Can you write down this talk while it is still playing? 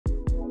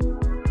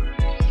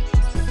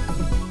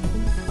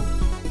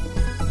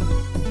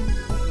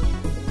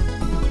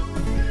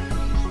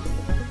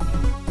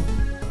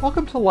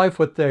Welcome to Life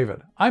with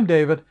David. I'm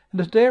David,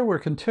 and today we're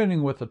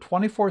continuing with the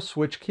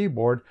 24-switch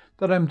keyboard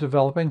that I'm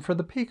developing for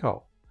the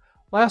Pico.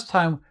 Last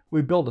time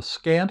we built a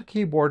scanned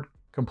keyboard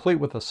complete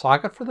with a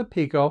socket for the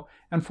Pico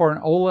and for an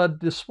OLED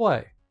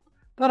display.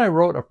 Then I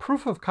wrote a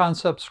proof of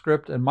concept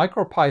script in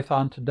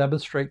MicroPython to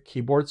demonstrate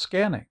keyboard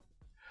scanning.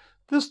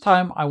 This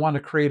time I want to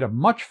create a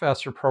much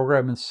faster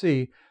program in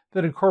C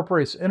that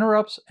incorporates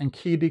interrupts and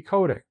key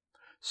decoding.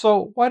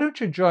 So why don't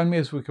you join me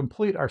as we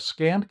complete our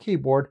scanned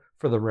keyboard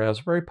for the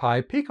Raspberry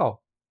Pi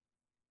Pico.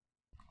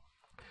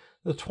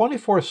 The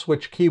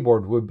 24-switch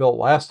keyboard we built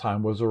last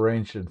time was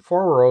arranged in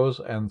 4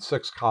 rows and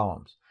 6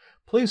 columns.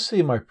 Please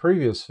see my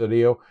previous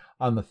video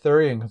on the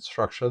theory and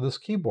construction of this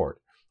keyboard.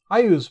 I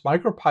use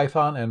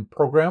MicroPython and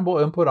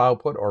Programmable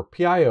Input-Output, or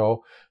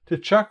PIO, to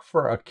check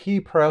for a key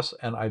press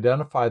and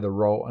identify the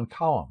row and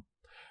column.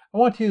 I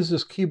want to use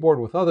this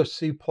keyboard with other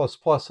C++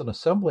 and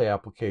assembly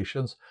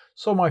applications,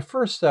 so my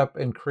first step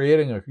in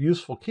creating a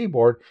useful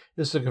keyboard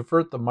is to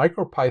convert the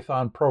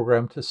MicroPython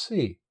program to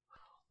C.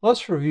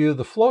 Let's review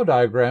the flow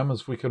diagram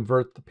as we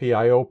convert the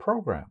PIO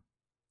program.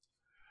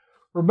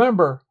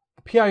 Remember,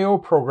 the PIO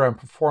program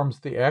performs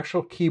the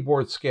actual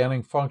keyboard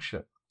scanning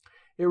function.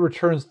 It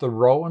returns the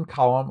row and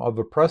column of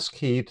the pressed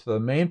key to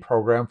the main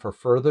program for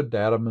further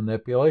data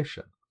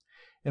manipulation.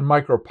 In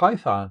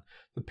MicroPython,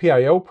 the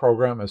PIO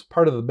program is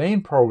part of the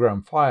main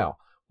program file,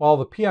 while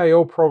the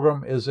PIO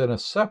program is in a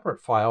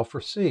separate file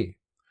for C.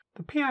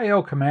 The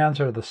PIO commands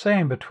are the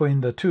same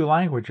between the two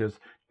languages,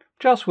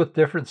 just with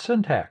different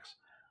syntax.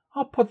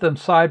 I'll put them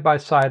side by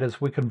side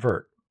as we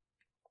convert.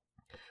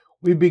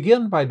 We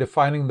begin by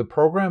defining the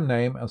program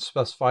name and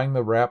specifying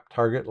the wrap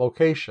target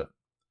location.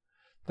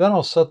 Then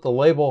I'll set the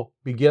label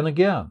Begin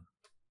Again.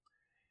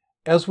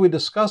 As we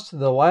discussed in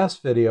the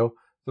last video,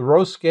 the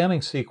row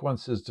scanning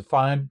sequence is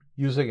defined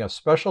using a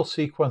special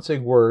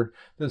sequencing word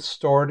that's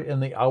stored in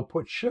the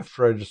output shift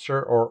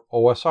register, or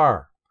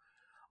OSR.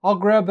 I'll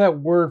grab that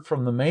word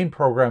from the main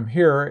program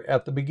here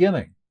at the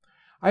beginning.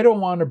 I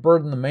don't want to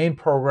burden the main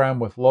program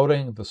with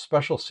loading the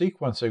special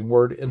sequencing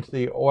word into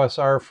the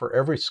OSR for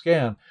every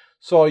scan,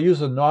 so I'll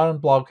use a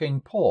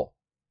non-blocking pull.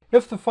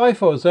 If the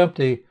FIFO is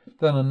empty,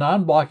 then a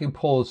non-blocking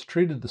pull is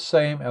treated the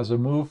same as a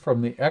move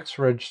from the X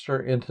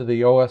register into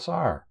the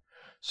OSR.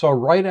 So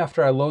right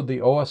after I load the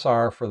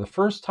OSR for the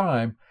first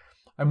time,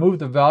 I move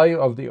the value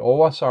of the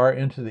OSR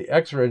into the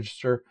X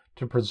register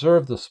to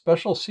preserve the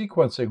special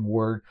sequencing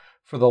word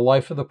for the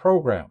life of the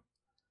program.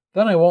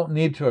 Then I won't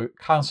need to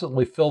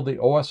constantly fill the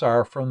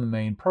OSR from the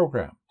main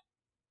program.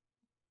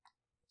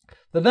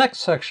 The next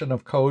section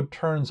of code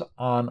turns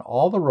on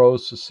all the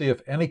rows to see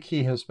if any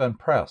key has been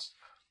pressed.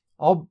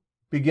 I'll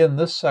begin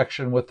this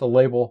section with the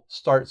label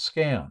Start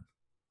Scan.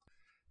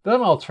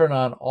 Then I'll turn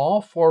on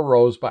all 4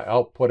 rows by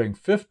outputting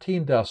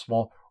 15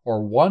 decimal or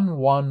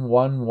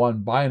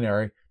 1111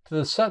 binary to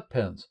the set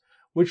pins,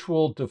 which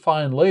we'll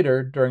define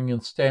later during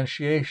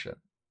instantiation.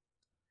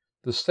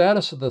 The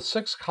status of the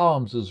 6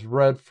 columns is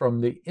read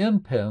from the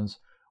in pins,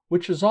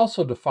 which is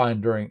also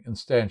defined during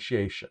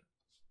instantiation.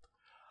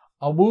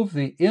 I'll move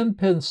the in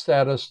pin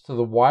status to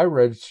the Y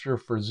register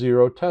for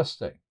 0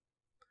 testing.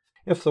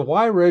 If the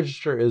Y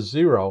register is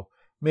 0,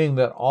 meaning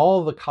that all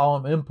of the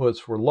column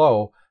inputs were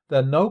low,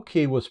 then no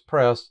key was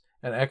pressed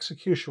and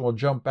execution will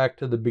jump back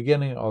to the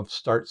beginning of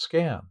Start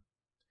Scan.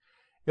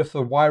 If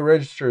the Y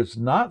register is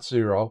not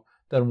 0,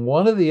 then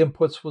one of the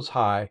inputs was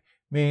high,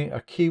 meaning a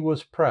key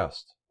was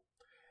pressed.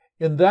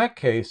 In that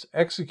case,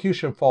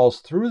 execution falls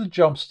through the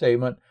jump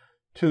statement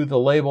to the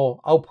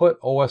label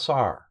Output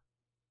OSR.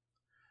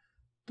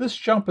 This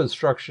jump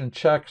instruction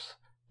checks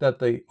that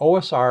the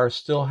OSR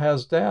still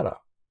has data.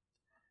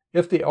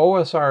 If the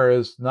OSR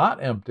is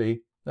not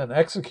empty, then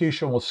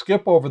execution will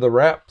skip over the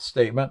wrap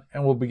statement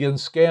and will begin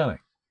scanning.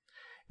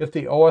 If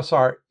the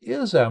OSR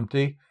is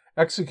empty,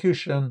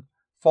 execution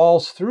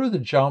falls through the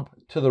jump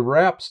to the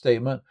wrap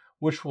statement,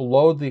 which will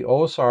load the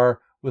OSR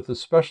with the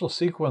special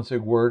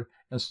sequencing word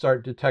and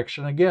start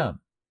detection again.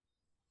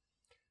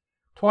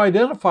 To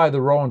identify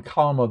the row and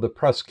column of the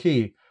pressed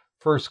key,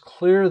 first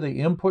clear the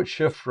input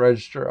shift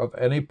register of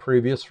any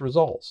previous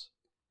results.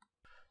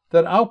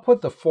 Then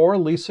output the 4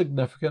 least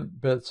significant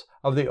bits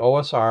of the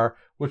OSR,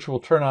 which will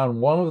turn on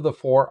one of the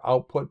 4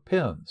 output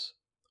pins.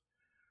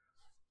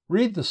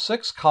 Read the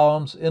 6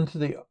 columns into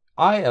the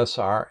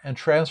ISR and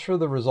transfer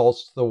the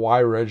results to the Y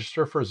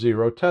register for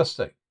 0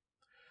 testing.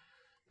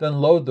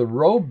 Then load the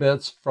row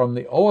bits from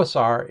the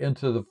OSR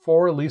into the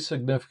 4 least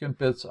significant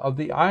bits of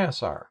the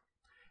ISR.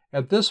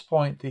 At this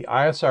point, the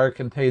ISR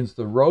contains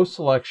the row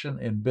selection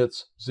in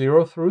bits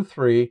 0 through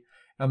 3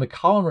 and the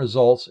column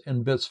results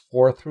in bits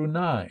 4 through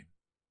 9.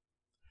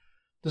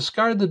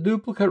 Discard the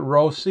duplicate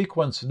row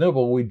sequence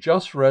nibble we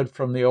just read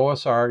from the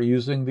OSR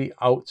using the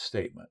OUT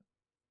statement.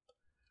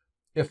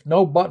 If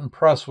no button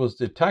press was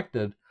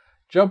detected,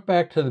 jump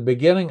back to the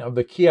beginning of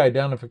the key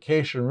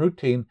identification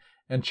routine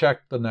and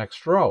check the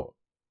next row.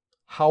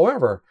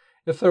 However,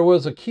 if there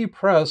was a key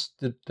press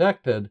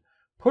detected,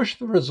 push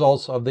the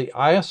results of the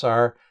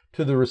ISR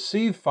to the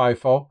receive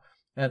FIFO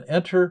and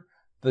enter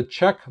the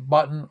check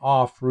button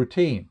off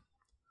routine.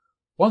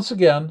 Once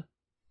again,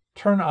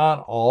 turn on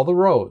all the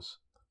rows,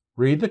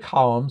 read the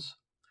columns,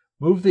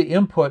 move the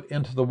input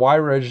into the Y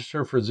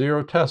register for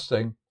zero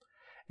testing,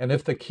 and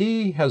if the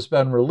key has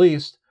been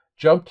released,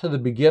 jump to the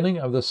beginning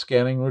of the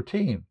scanning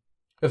routine.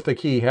 If the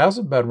key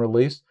hasn't been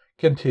released,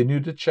 continue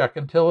to check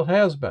until it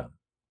has been.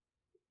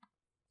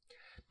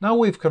 Now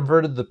we've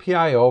converted the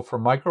PIO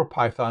from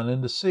MicroPython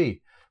into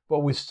C, but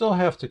we still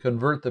have to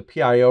convert the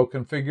PIO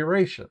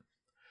configuration.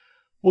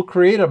 We'll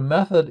create a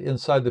method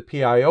inside the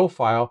PIO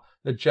file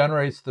that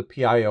generates the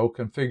PIO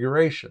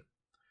configuration.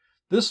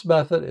 This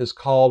method is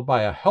called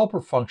by a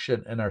helper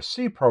function in our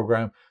C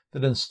program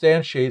that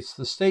instantiates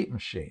the state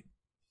machine.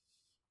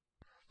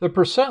 The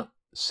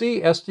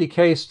 %C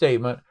SDK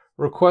statement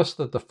requests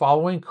that the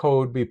following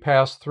code be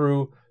passed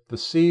through the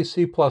C++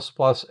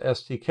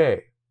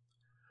 SDK.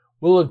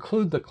 We'll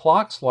include the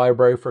clocks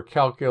library for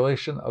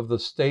calculation of the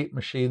state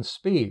machine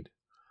speed,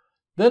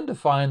 then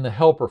define the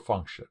helper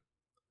function.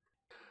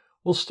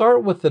 We'll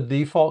start with the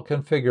default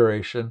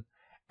configuration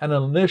and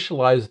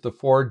initialize the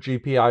 4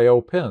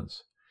 GPIO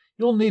pins.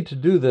 You'll need to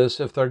do this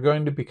if they're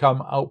going to become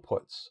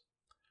outputs.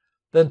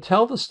 Then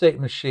tell the state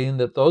machine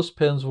that those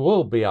pins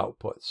will be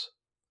outputs.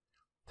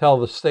 Tell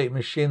the state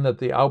machine that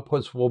the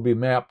outputs will be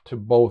mapped to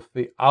both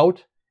the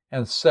out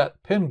and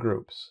set pin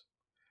groups.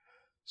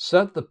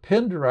 Set the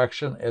pin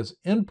direction as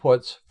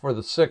inputs for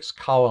the 6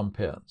 column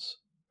pins.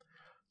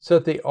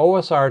 Set the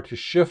OSR to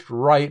shift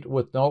right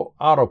with no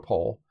auto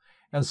pull,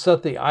 and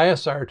set the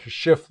ISR to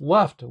shift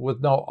left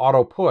with no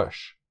auto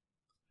push.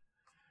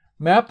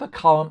 Map the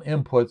column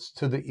inputs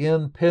to the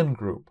in pin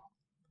group.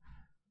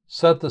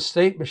 Set the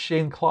state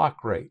machine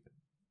clock rate.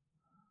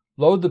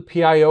 Load the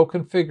PIO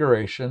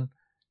configuration,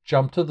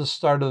 jump to the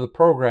start of the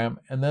program,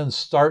 and then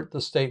start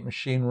the state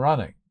machine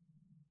running.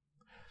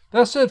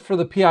 That's it for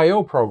the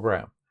PIO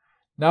program.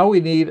 Now we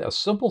need a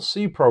simple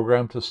C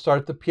program to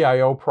start the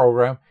PIO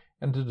program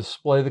and to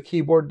display the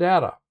keyboard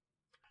data.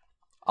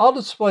 I'll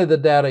display the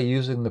data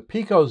using the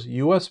Pico's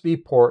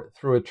USB port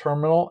through a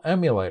terminal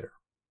emulator.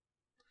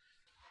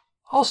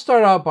 I'll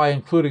start out by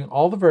including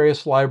all the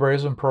various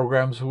libraries and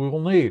programs we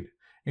will need,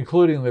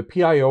 including the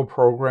PIO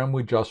program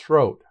we just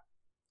wrote.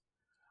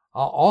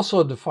 I'll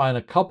also define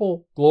a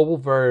couple global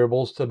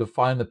variables to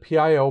define the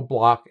PIO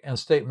block and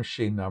state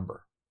machine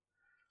number.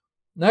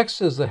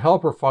 Next is the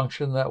helper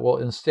function that will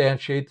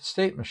instantiate the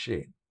state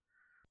machine.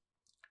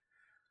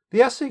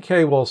 The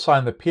SDK will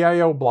assign the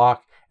PIO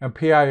block and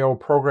PIO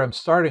program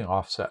starting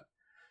offset.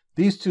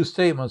 These two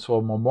statements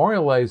will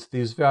memorialize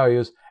these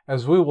values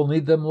as we will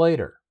need them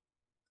later.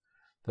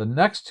 The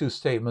next two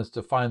statements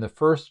define the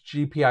first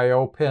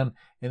GPIO pin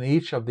in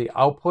each of the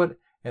output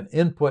and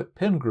input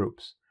pin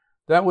groups.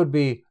 That would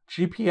be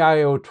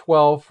GPIO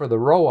 12 for the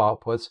row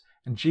outputs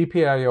and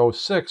GPIO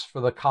 6 for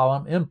the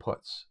column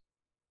inputs.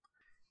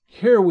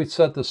 Here we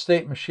set the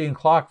state machine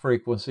clock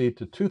frequency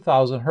to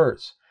 2000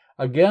 Hz,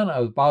 again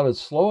about as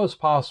slow as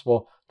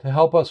possible to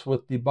help us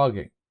with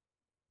debugging.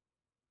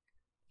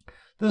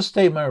 This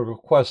statement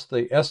requests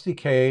the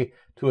SDK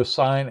to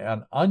assign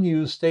an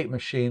unused state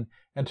machine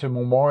and to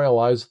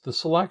memorialize the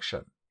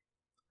selection.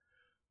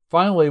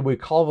 Finally, we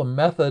call the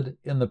method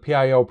in the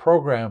PIO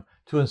program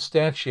to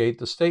instantiate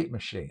the state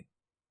machine.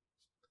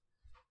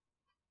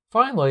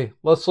 Finally,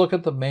 let's look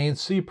at the main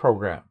C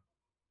program.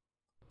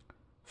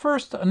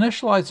 First,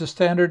 initialize the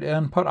standard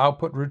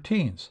input-output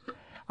routines.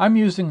 I'm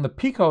using the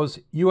Pico's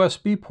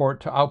USB port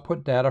to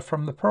output data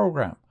from the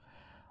program.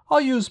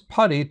 I'll use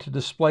PuTTY to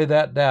display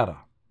that data.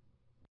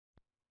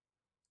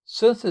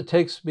 Since it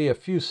takes me a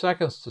few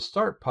seconds to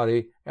start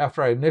PuTTY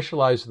after I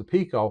initialize the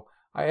Pico,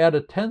 I add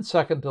a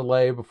 10-second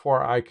delay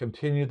before I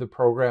continue the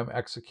program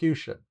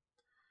execution.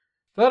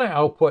 Then I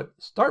output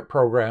Start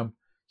Program,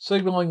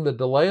 signaling the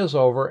delay is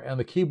over and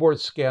the keyboard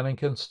scanning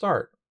can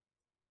start.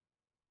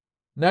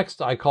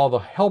 Next, I call the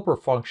helper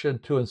function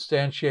to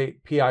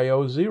instantiate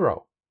PIO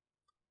 0.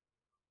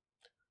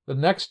 The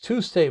next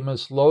two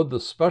statements load the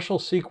special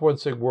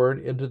sequencing word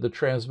into the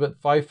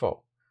transmit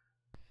FIFO.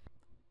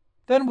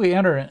 Then we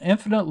enter an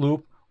infinite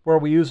loop where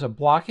we use a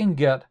blocking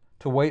get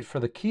to wait for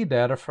the key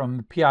data from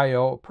the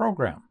PIO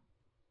program.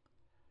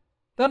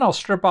 Then I'll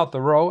strip out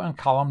the row and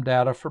column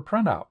data for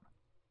printout.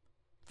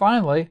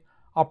 Finally,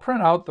 I'll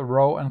print out the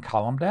row and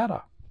column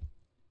data.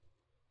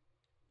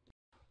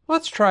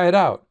 Let's try it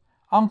out.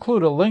 I'll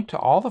include a link to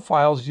all the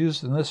files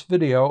used in this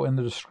video in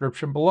the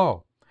description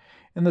below.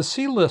 In the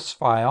clist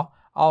file,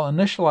 I'll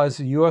initialize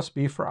the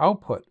USB for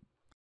output.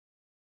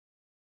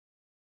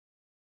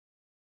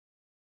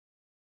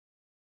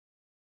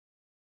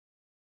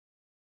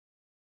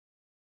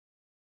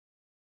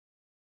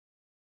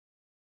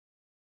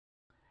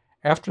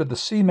 After the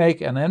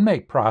CMake and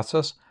NMake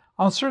process,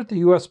 I'll insert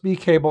the USB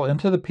cable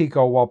into the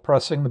Pico while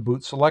pressing the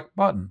boot select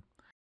button.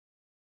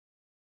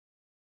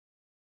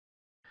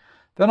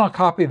 Then I'll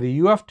copy the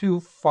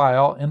UF2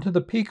 file into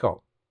the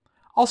Pico.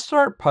 I'll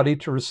start PuTTY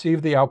to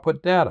receive the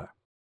output data.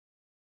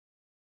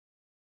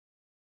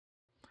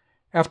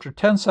 After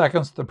 10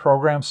 seconds, the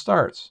program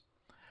starts.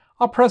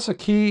 I'll press a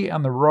key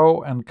and the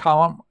row and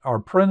column are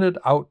printed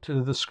out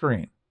to the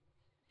screen.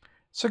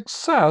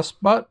 Success,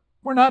 but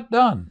we're not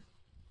done.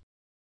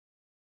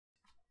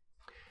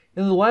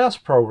 In the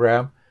last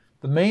program,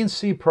 the main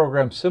C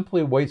program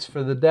simply waits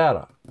for the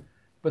data.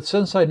 But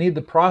since I need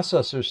the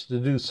processors to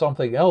do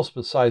something else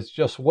besides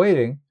just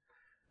waiting,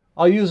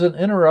 I'll use an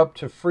interrupt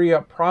to free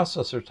up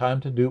processor time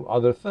to do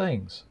other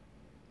things.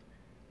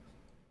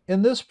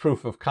 In this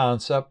proof of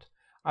concept,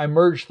 I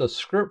merged the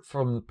script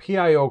from the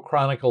PIO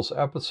Chronicles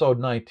episode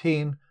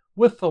 19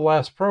 with the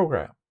last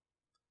program.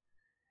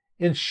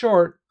 In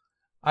short,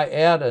 I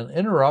add an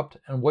interrupt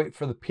and wait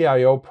for the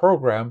PIO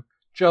program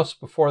just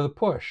before the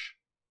push.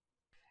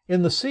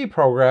 In the C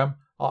program,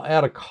 I'll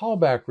add a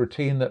callback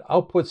routine that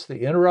outputs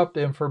the interrupt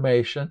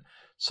information,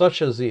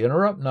 such as the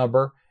interrupt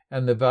number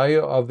and the value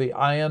of the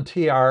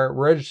INTR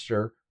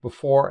register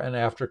before and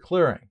after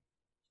clearing.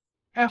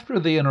 After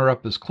the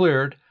interrupt is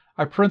cleared,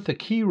 I print the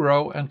key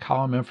row and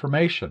column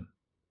information.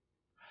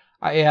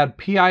 I add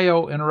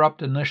PIO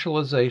interrupt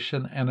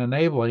initialization and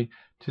enabling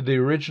to the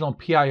original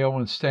PIO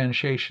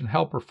instantiation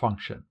helper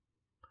function.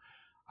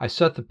 I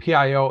set the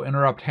PIO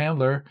interrupt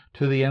handler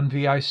to the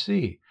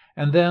NVIC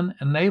and then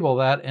enable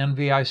that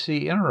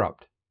NVIC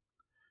interrupt.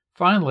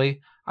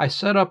 Finally, I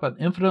set up an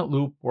infinite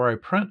loop where I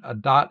print a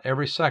dot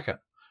every second.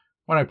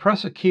 When I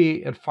press a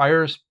key, it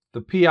fires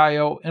the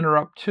PIO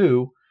interrupt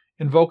 2,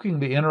 invoking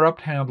the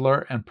interrupt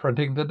handler and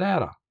printing the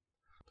data.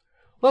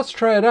 Let's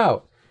try it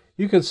out.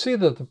 You can see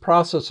that the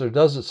processor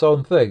does its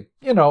own thing,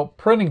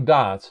 printing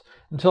dots,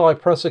 until I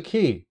press a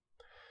key.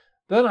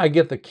 Then I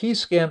get the key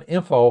scan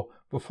info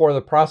before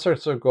the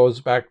processor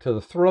goes back to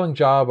the thrilling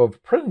job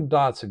of printing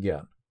dots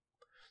again.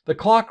 The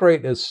clock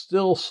rate is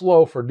still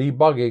slow for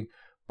debugging,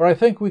 but I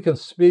think we can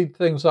speed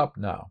things up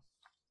now.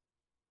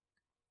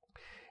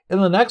 In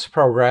the next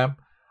program,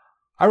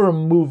 I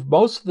remove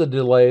most of the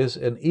delays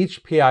in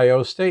each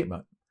PIO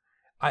statement.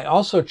 I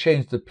also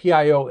changed the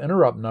PIO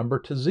interrupt number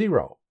to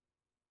 0.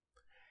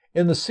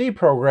 In the C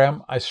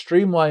program, I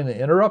streamline the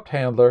interrupt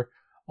handler,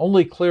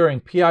 only clearing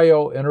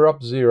PIO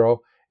interrupt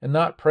 0 and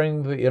not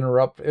printing the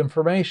interrupt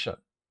information.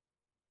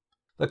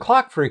 The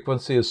clock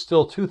frequency is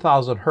still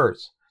 2000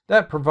 Hz.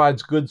 That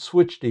provides good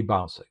switch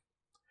debouncing.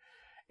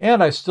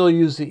 And I still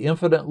use the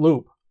infinite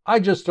loop. I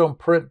just don't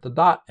print the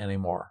dot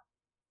anymore.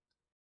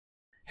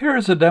 Here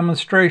is a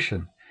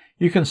demonstration.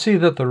 You can see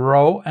that the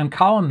row and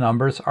column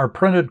numbers are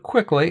printed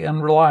quickly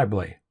and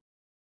reliably.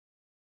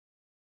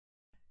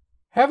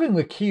 Having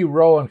the key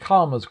row and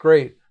column is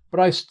great, but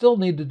I still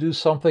need to do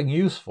something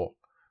useful.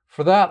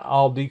 For that,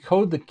 I'll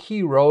decode the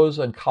key rows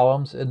and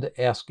columns into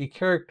ASCII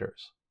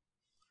characters.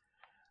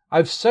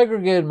 I've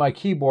segregated my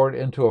keyboard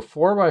into a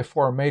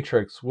 4x4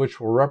 matrix, which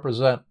will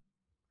represent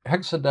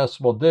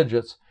hexadecimal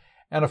digits,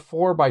 and a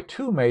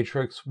 4x2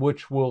 matrix,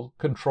 which will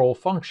control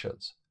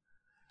functions.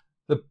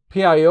 The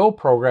PIO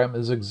program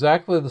is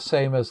exactly the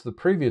same as the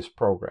previous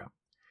program.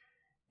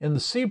 In the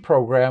C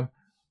program,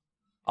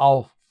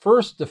 I'll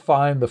first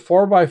define the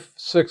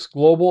 4x6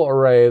 global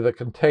array that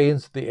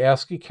contains the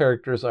ASCII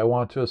characters I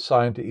want to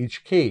assign to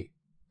each key.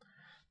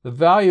 The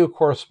value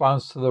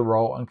corresponds to the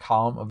row and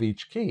column of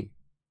each key.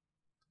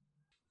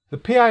 The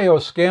PIO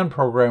scan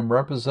program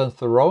represents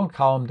the row and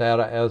column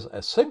data as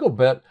a single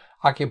bit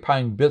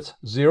occupying bits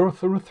 0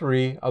 through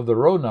 3 of the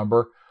row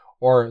number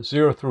or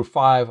 0 through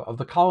 5 of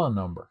the column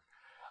number.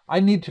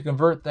 I need to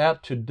convert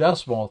that to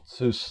decimal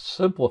to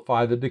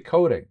simplify the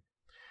decoding.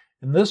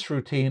 In this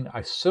routine,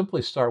 I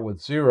simply start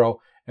with 0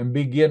 and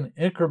begin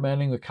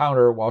incrementing the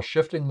counter while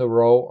shifting the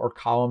row or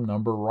column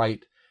number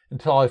right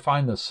until I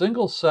find the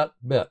single set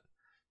bit.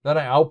 Then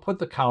I output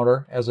the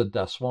counter as a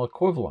decimal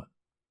equivalent.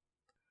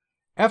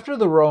 After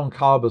the row and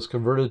column is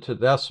converted to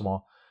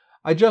decimal,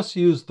 I just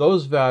use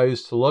those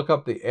values to look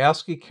up the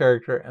ASCII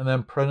character and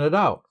then print it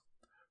out.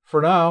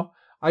 For now,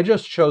 I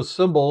just chose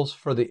symbols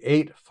for the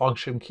 8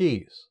 function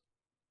keys.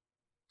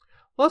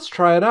 Let's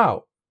try it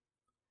out.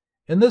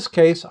 In this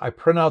case, I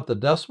print out the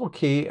decimal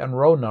key and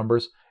row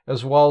numbers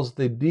as well as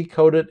the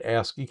decoded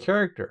ASCII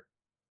character.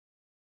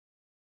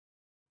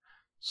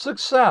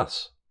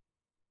 Success!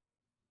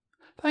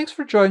 Thanks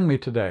for joining me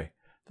today.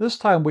 This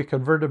time we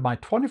converted my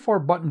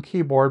 24-button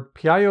keyboard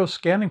PIO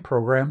scanning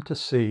program to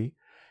C,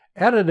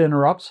 added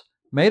interrupts,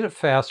 made it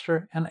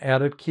faster, and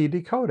added key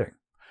decoding.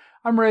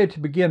 I'm ready to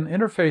begin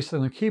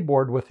interfacing the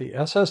keyboard with the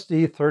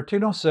SSD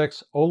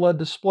 1306 OLED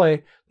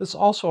display that's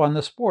also on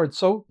this board,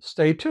 so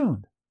stay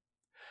tuned.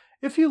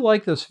 If you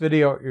like this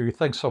video or you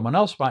think someone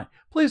else might,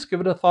 please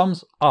give it a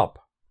thumbs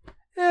up.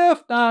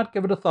 If not,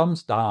 give it a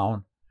thumbs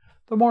down.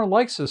 The more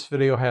likes this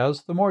video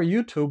has, the more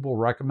YouTube will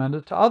recommend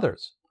it to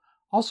others.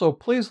 Also,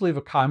 please leave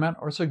a comment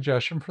or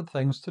suggestion for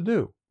things to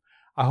do.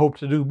 I hope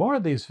to do more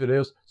of these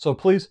videos, so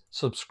please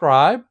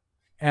subscribe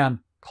and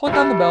click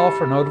on the bell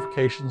for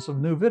notifications of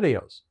new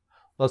videos.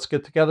 Let's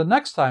get together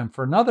next time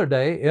for another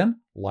day in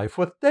Life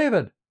with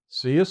David.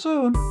 See you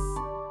soon.